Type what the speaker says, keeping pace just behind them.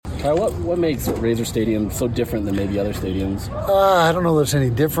Kyle, what makes Razor Stadium so different than maybe other stadiums? I don't know that it's any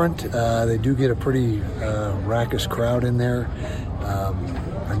different. They do get a pretty raucous crowd in there.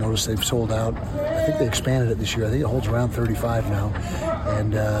 I noticed they've sold out. I think they expanded it this year. I think it holds around 35 now.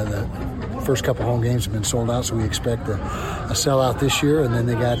 And the first couple home games have been sold out, so we expect a sellout this year. And then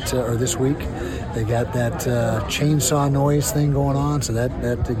they got, or this week, they got that chainsaw noise thing going on, so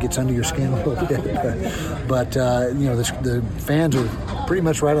that gets under your skin a little bit. But the fans are pretty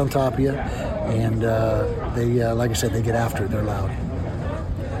much right on top of you, and they, like I said, they get after it. They're loud.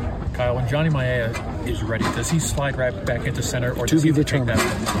 Kyle, when Johnny Maia is ready, does he slide right back into center, or to be determined?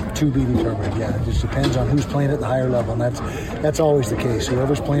 To be determined. Yeah, it just depends on who's playing at the higher level, and that's always the case.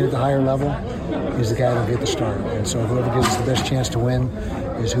 Whoever's playing at the higher level is the guy that'll get the start, and so whoever gives us the best chance to win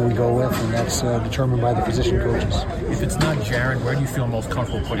is who we go with, and that's determined by the position coaches. If it's not Jaron, where do you feel most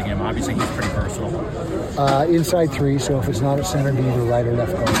comfortable putting him? Obviously, he's pretty versatile. Inside three, so if it's not at center, be either right or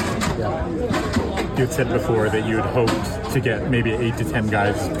left guard. Yeah. You had said before that you had hoped to get maybe 8 to 10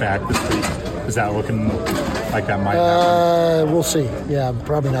 guys back this week. Is that looking like that might happen? We'll see. Yeah,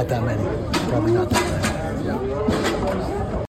 probably not that many.